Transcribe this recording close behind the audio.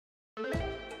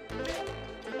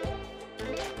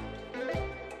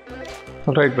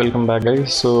Alright, welcome back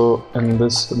guys. So in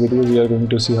this video we are going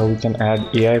to see how we can add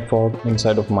AI fog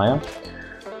inside of Maya,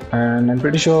 and I'm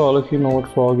pretty sure all of you know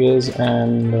what fog is,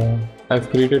 and I've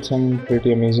created some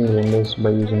pretty amazing renders by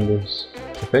using this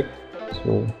effect.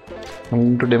 So I'm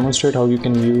going to demonstrate how you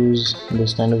can use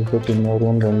this kind of effect in your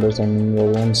own renders and in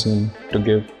your own scene to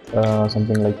give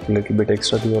something like a little bit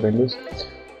extra to your renders.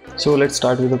 So let's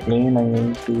start with a plane. I'm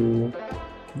going to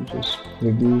just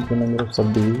reduce the number of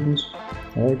subdivisions.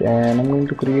 Right, and I'm going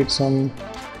to create some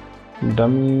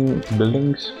dummy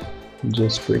buildings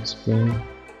just to explain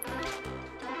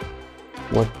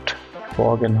what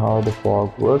fog and how the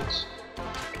fog works.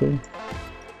 Okay,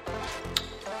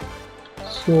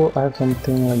 so I have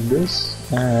something like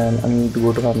this, and I'm going to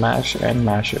go to my mesh and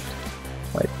mash it.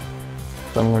 Right,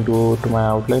 so I'm going to go to my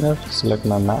outliner, select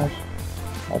my mesh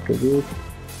attribute,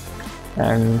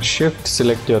 and shift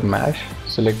select your mesh,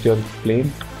 select your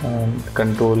plane, and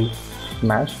control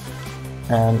mesh,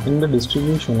 and in the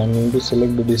distribution I'm going to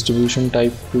select the distribution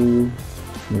type to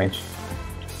mesh.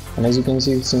 And as you can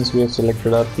see, since we have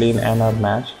selected our plane and our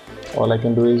mesh, all I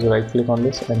can do is right click on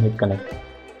this and hit connect,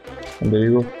 and there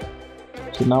you go.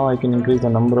 So now I can increase the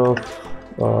number of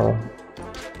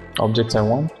objects I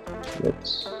want.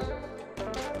 Let's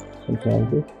something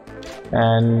like this,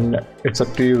 and it's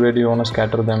up to you where do you want to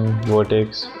scatter them,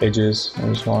 vertex, edges,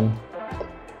 and so on.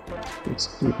 Let's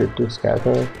keep it to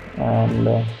scatter,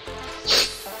 and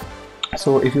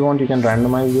so if you want you can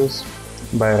randomize this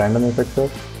by random effector.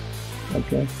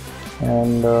 Okay,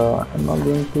 and I'm not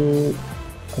going to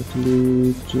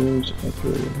actually change,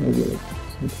 okay, maybe like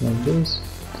something like this,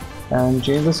 and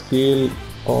change the scale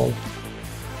of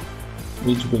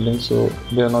each building so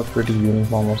they are not pretty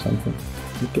uniform or something.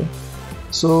 Okay,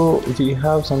 so we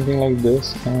have something like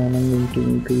this, and I'm going to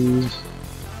increase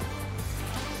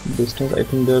distance. I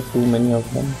think there are too many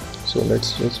of them, so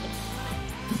let's just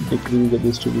decrease the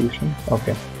distribution.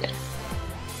 Okay,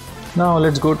 now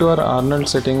let's go to our Arnold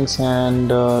settings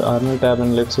and Arnold tab,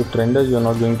 and let's hit render. You're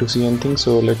not going to see anything,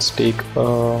 so let's take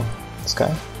a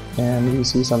sky and we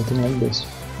see something like this.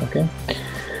 Okay,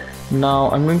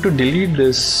 now I'm going to delete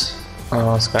this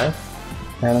sky,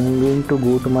 and I'm going to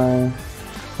go to my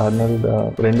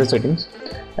Arnold render settings,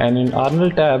 and in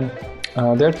Arnold tab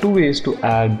there are two ways to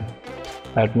add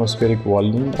atmospheric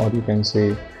volume, or you can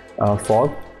say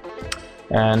fog.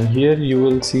 And here you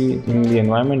will see in the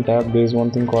environment tab there is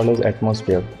one thing called as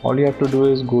atmosphere. All you have to do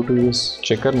is go to this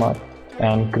checker mark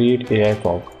and create AI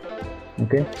fog.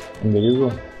 Okay, and there you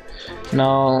go.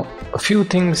 Now a few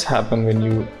things happen when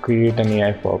you create an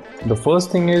AI fog. The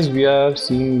first thing is we are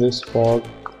seeing this fog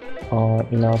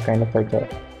in a kind of like a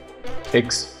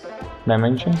X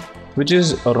dimension, which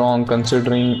is wrong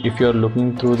considering if you're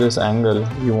looking through this angle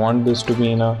you want this to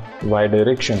be in a Y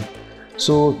direction.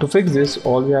 So to fix this,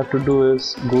 all we have to do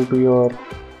is go to your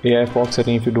AI fog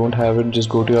setting. If you don't have it, just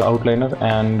go to your outliner,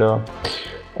 and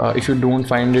if you don't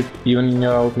find it even in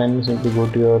your outliner, simply go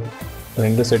to your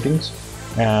render settings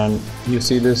and you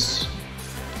see this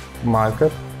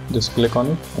marker, just click on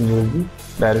it and you will be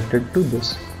directed to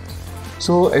this.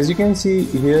 So as you can see,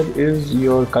 here is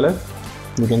your color.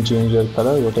 You can change your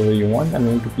color whatever you want. I'm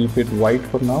going to keep it white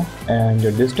for now, and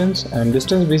your distance, and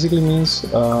distance basically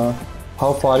means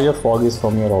how far your fog is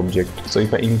from your object. So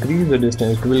if I increase the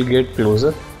distance, it will get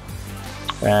closer,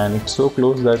 and it's so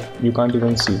close that you can't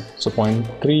even see. So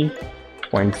 0.3,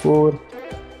 0.4,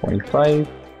 0.5,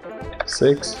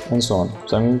 6, and so on.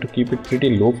 So I'm going to keep it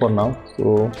pretty low for now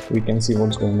so we can see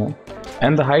what's going on.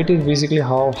 And the height is basically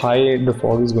how high the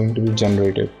fog is going to be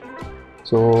generated.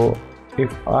 So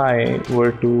if I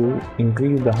were to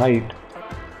increase the height,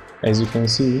 as you can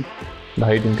see, the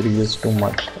height increases too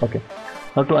much. Okay,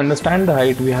 now to understand the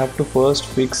height, we have to first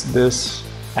fix this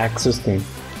axis thing.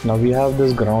 Now we have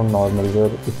this ground normal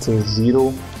where it says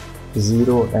 0,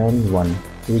 0, and 1,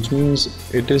 which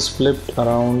means it is flipped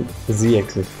around Z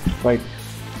axis, right?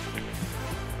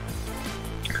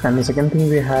 And the second thing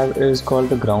we have is called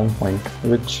the ground point,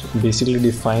 which basically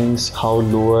defines how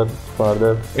low or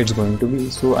further it's going to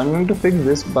be. So I'm going to fix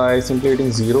this by simply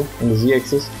hitting 0 in the Z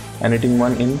axis and hitting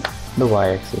 1 in the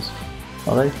Y axis.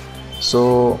 Alright,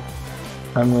 so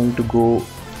I'm going to go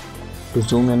to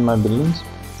zoom in my buildings.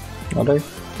 Alright,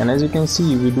 and as you can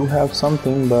see, we do have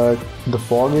something, but the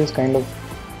fog is kind of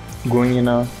going in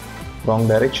a wrong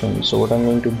direction. So what I'm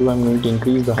going to do, I'm going to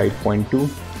increase the height 0.2,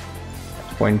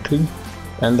 0.3,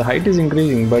 and the height is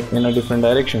increasing but in a different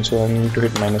direction, so I'm going to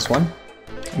hit -1,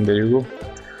 and there you go.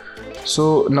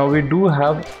 So now we do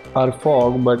have our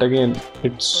fog, but again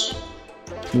it's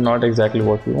not exactly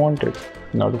what we wanted.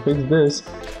 Now to fix this,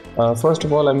 first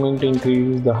of all I'm going to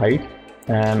increase the height,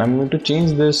 and I'm going to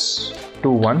change this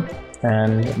to 1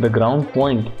 and the ground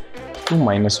point to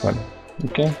 -1.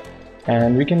 Okay,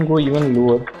 and we can go even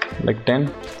lower, like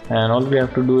 10, and all we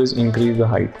have to do is increase the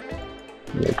height,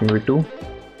 like maybe 2,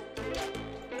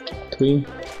 3.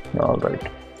 All right,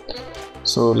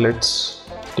 so let's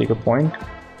take a point.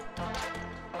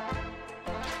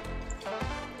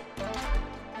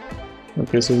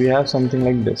 Okay, so we have something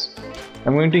like this.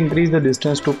 I'm going to increase the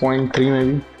distance to 0.3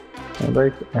 maybe. All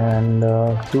right, and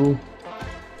 2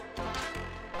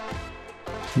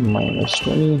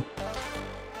 -20.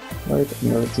 Right,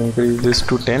 now let's increase this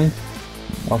to 10.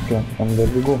 Okay, and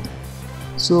there we go.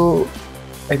 So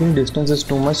I think distance is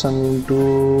too much. I'm going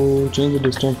to change the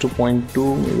distance to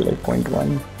 0.2, maybe like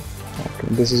 0.1. Okay,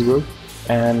 this is good.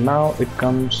 And now it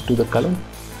comes to the color.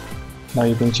 Now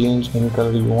you can change any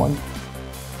color you want.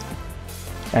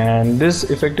 And this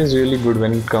effect is really good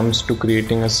when it comes to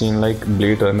creating a scene like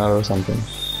Blade Runner or something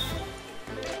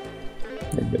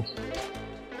like this.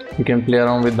 You can play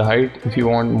around with the height if you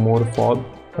want more fog,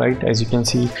 right? As you can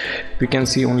see, we can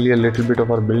see only a little bit of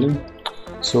our building,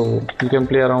 so you can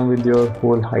play around with your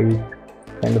whole height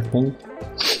kind of thing.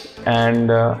 And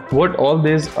what all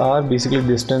these are basically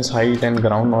distance, height and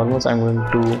ground normals. I'm going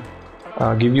to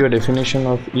give you a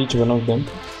definition of each one of them,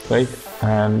 right?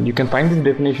 And you can find this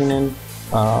definition in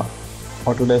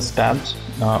Autodesk tabs,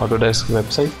 Autodesk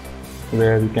website,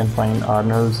 where you can find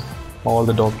Arnold's all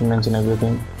the documents and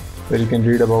everything, where you can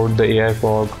read about the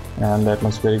Aifog and the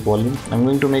atmospheric volume. I'm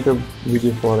going to make a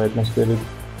video for atmospheric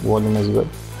volume as well,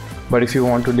 but if you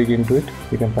want to dig into it,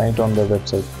 you can find it on the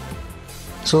website.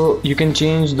 So you can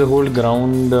change the whole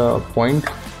ground point,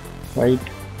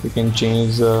 right? You can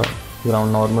change the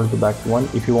ground normal to back 1.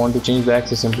 If you want to change the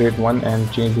axis, simply hit 1 and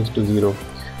change this to 0.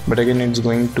 But again, it's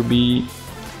going to be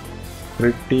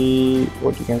pretty,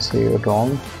 what you can say,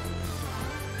 wrong.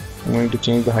 I'm going to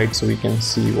change the height so we can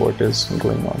see what is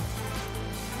going on.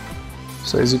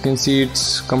 So as you can see,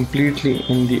 it's completely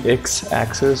in the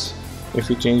x-axis. If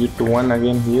you change it to 1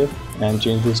 again here and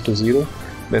change this to 0,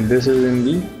 then this is in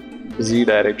the z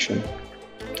direction.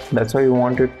 That's why you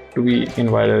want it to be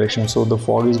in y direction. So the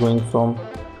fog is going from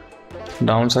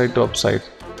downside to upside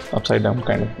down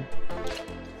kind of thing.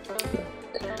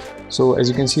 So as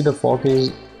you can see, the fog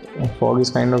is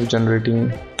kind of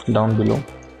generating down below.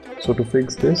 So to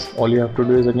fix this, all you have to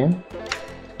do is again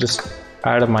just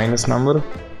add a minus number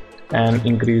and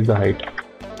increase the height.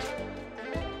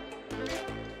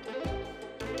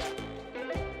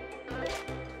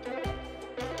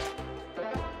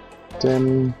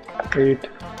 Then 8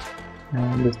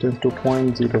 and distance to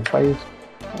 0.05.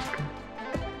 Okay.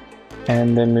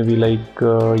 And then maybe like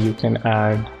you can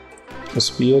add a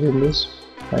sphere in this,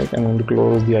 right? I'm going to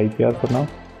close the IPR for now.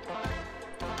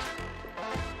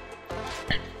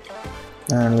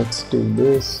 And let's take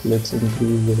this, let's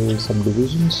increase the whole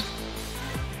subdivisions,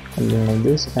 something like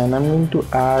this. And I'm going to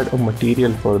add a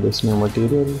material for this, new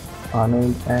material,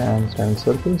 Arnold and standard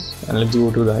surface. And let's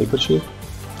go to the hypershape.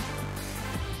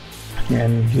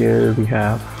 And here we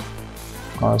have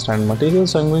our standard material.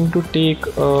 So I'm going to take,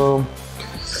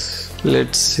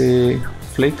 let's say,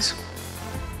 flakes.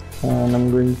 And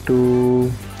I'm going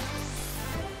to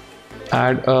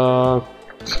add a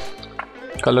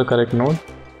color correct node.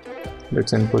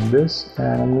 Let's input this,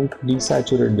 and I'm going to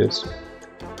desaturate this,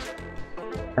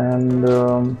 and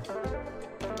I'm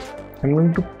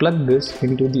going to plug this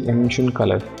into the emission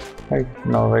color.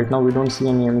 Right now we don't see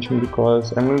any emission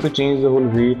because I'm going to change the whole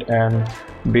weight and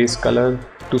base color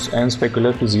to and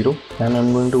specular to 0, and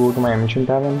I'm going to go to my emission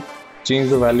tab and change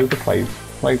the value to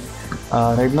 5. Right,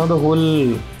 right now the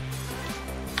whole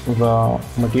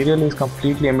material is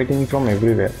completely emitting from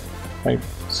everywhere. Right,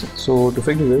 so to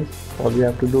fix this, all we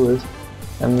have to do is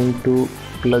I'm going to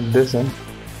plug this in,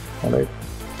 alright,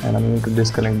 and I'm going to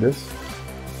disconnect this.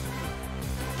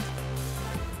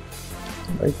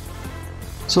 Right,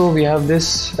 so we have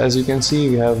this. As you can see,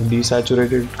 we have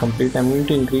desaturated complete. I'm going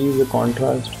to increase the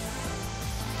contrast,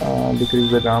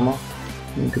 decrease the gamma,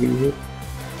 increase it,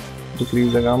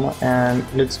 decrease the gamma, and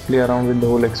let's play around with the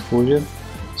whole exposure.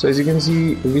 So as you can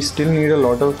see, we still need a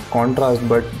lot of contrast,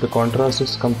 but the contrast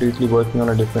is completely working on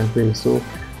a different way. So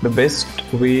the best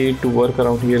way to work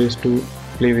around here is to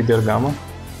play with your gamma,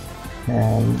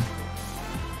 and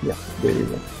yeah, there you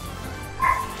go.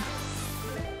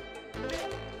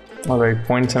 Alright,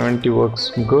 0.70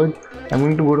 works good. I'm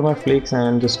going to go to my flakes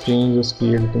and just change the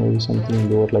scale to maybe something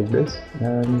lower like this,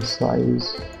 and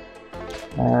size,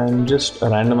 and just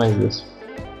randomize this.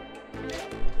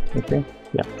 Okay,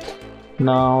 yeah.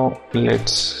 Now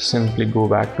let's simply go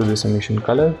back to this emission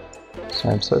color,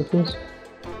 standard surface,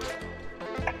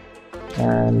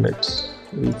 and let's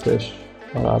refresh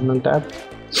our Arnold tab.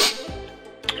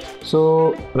 So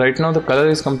right now the color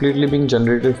is completely being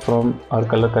generated from our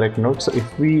color correct node. So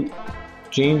if we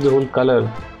change the whole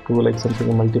color to like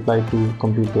something multiply to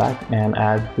complete black and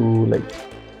add to like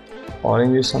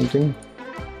orange or something,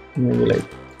 maybe like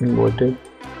inverted,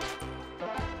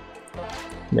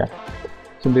 yeah,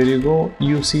 so there you go,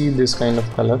 you see this kind of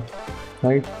color,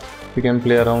 right? You can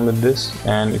play around with this,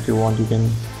 and if you want you can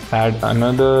add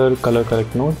another color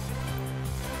correct node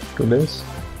to this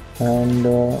and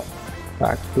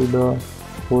back to the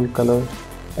whole color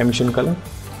emission color,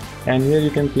 and here you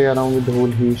can play around with the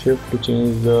whole hue shift to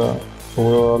change the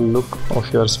overall look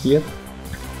of your sphere.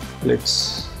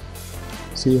 Let's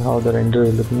see how the render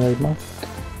is looking right now.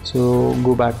 So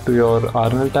go back to your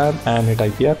Arnold tab and hit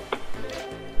IPR,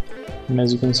 and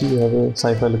as you can see you have a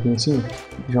sci-fi looking scene.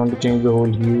 If you want to change the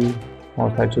whole hue or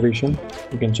saturation,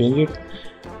 you can change it.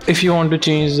 If you want to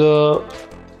change the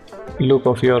look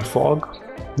of your fog,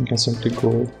 you can simply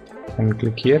go and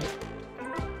click here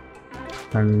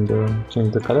and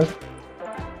change the color.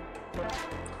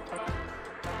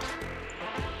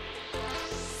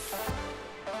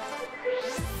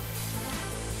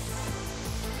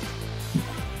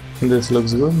 This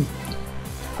looks good.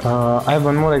 I have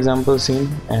one more example scene,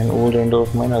 an old render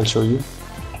of mine, I'll show you.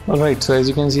 Alright, so as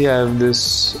you can see I have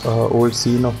this old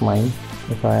scene of mine.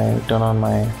 If I turn on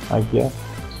my IPR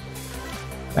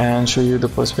and show you the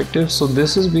perspective, so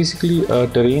this is basically a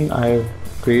terrain I have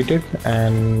created,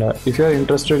 and if you are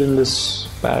interested in this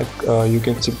pack you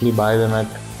can simply buy them at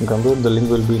Gumroad. The link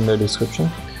will be in the description.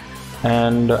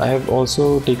 And I have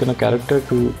also taken a character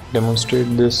to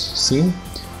demonstrate this scene,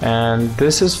 and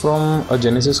this is from a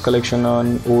Genesis collection,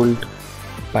 an old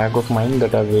pack of mine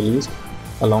that I've released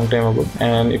a long time ago,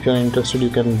 and if you're interested you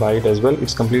can buy it as well.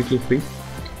 It's completely free,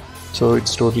 so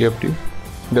it's totally up to you.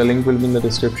 The link will be in the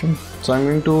description. So I'm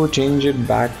going to change it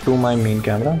back to my main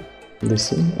camera, this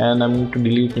scene, and I'm going to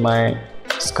delete my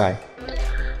sky.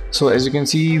 So as you can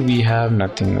see we have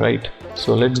nothing, right?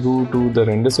 So let's go to the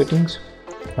render settings,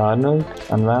 Arnold,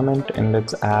 environment, and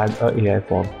let's add a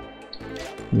Aifog.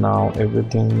 Now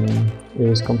everything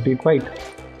is complete white.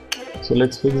 So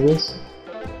let's fix this.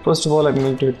 First of all I'm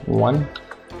going to hit 1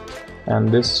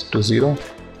 and this to 0.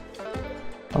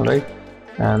 Alright,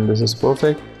 and this is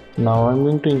perfect. Now I'm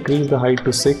going to increase the height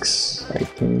to 6, I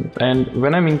think, and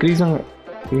when I'm increasing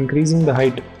the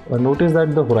height, notice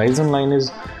that the horizon line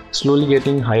is slowly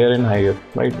getting higher and higher,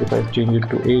 right? If I change it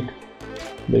to 8,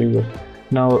 there you go.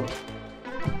 Now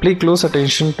pay close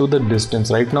attention to the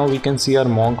distance. Right now we can see our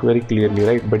monk very clearly,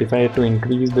 right? But if I had to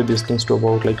increase the distance to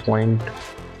about like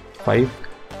 0.5,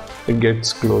 it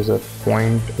gets closer,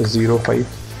 0.05,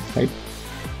 right?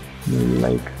 Maybe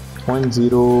like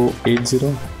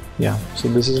 0.080. Yeah, so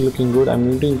this is looking good. I'm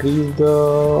going to increase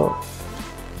the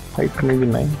height to maybe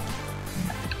 9.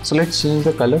 So let's change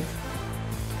the color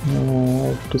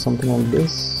to something like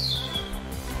this.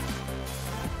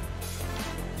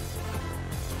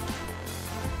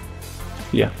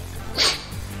 Yeah,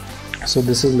 so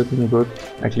this is looking good,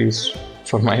 at least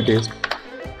for my taste.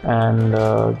 And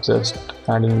just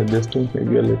adding the distance,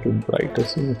 maybe a little brighter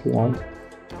scene if you want.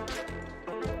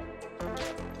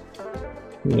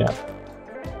 Yeah,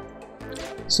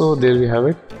 so there we have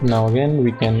it. Now again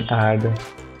we can add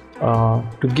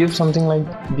to give something like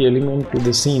the element to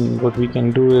the scene. What we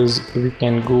can do is we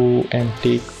can go and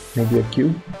take maybe a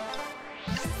cube.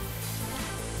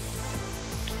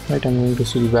 Right, I'm going to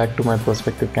switch back to my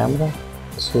perspective camera.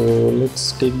 So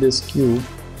let's take this cube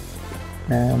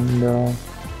and I'm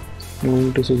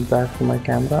going to switch back to my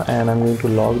camera and I'm going to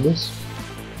log this.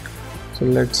 So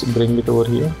let's bring it over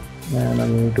here and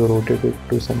I'm going to rotate it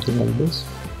to something like this.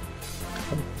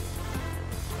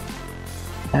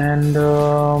 And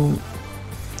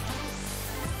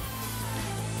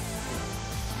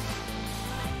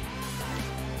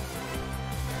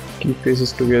keep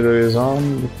faces together is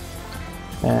on,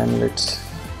 and let's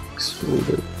extrude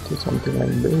it to something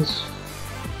like this.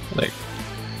 Right,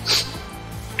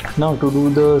 now to do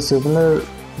the similar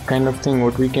kind of thing,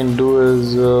 what we can do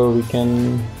is we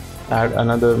can add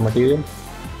another material,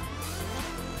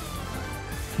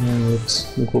 and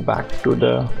let's go back to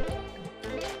the,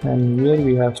 and here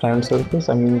we have standard surface.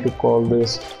 I'm going to call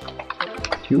this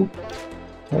cube,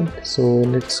 right? So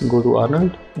let's go to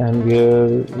Arnold, and here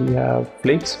we have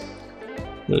flakes.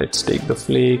 Let's take the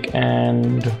flake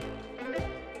and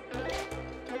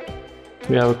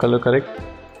we have a color correct.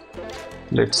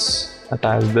 Let's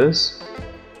attach this.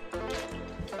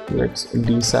 Let's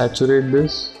desaturate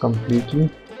this completely,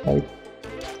 right?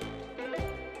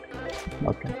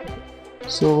 Okay,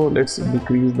 so let's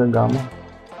decrease the gamma.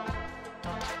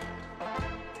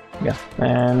 Yeah,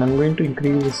 and I'm going to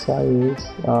increase the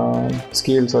size,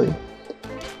 scale, sorry,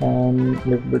 and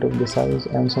little bit of the size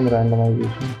and some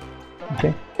randomization.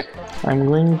 Okay, I'm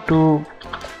going to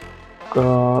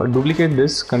duplicate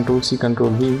this, Ctrl C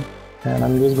Ctrl V, and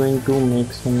I'm just going to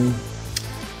make some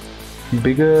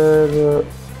bigger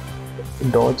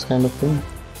dots kind of thing,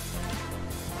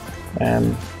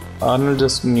 and Arnold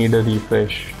just need a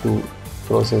refresh to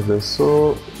process this.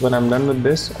 So when I'm done with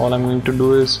this, all I'm going to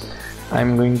do is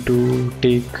I'm going to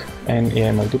take an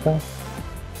AI multiply,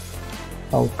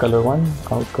 out color 1,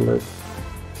 out color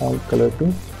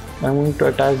 2. I'm going to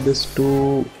attach this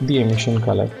to the emission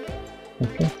color.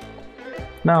 Okay,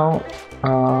 now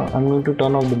I'm going to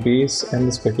turn off the base and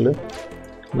the specular.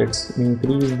 Let's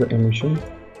increase the emission,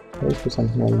 right, to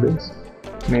something like this,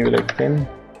 maybe like 10,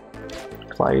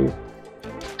 5,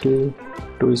 2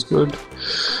 is good,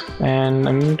 and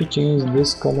I'm going to change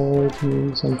this color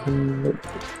to something like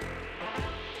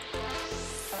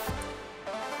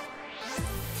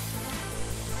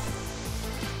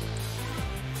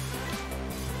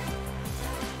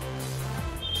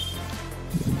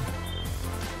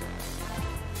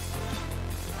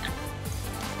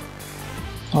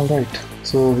Alright,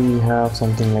 so we have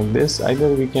something like this.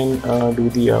 Either we can do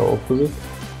the opposite,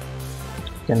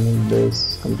 we can make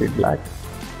this complete black,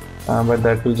 but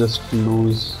that will just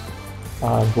lose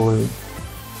our whole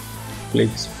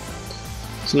place.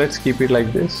 So let's keep it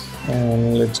like this,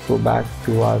 and let's go back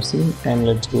to our scene and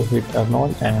let's go hit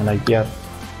Arnold and IPR.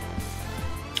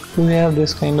 So we have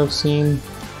this kind of scene.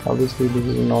 Obviously this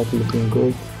is not looking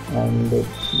good, and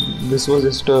this was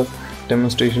just a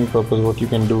demonstration purpose what you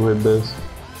can do with this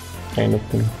kind of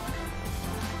thing.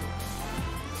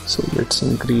 So let's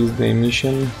increase the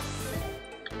emission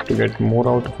to get more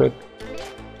out of it.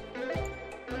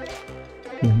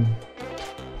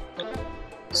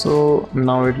 So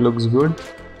now it looks good,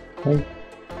 right?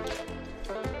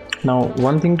 Now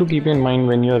one thing to keep in mind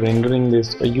when you're rendering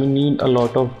this, you need a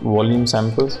lot of volume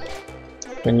samples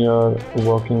when you're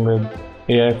working with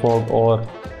Aifog or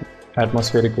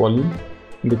atmospheric volume,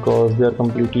 because they are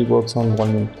completely works on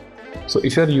volume. So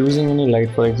if you're using any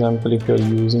light, for example, if you're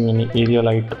using any area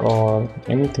light or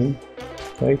anything,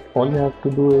 right, all you have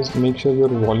to do is make sure your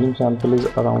volume sample is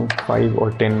around 5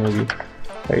 or 10 maybe,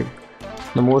 right?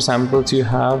 The more samples you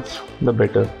have, the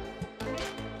better,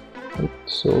 right?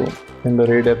 So in the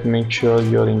ray depth, make sure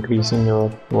you're increasing your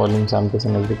volume samples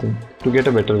and everything to get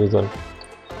a better result.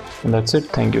 And that's it.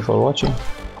 Thank you for watching.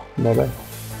 Bye bye.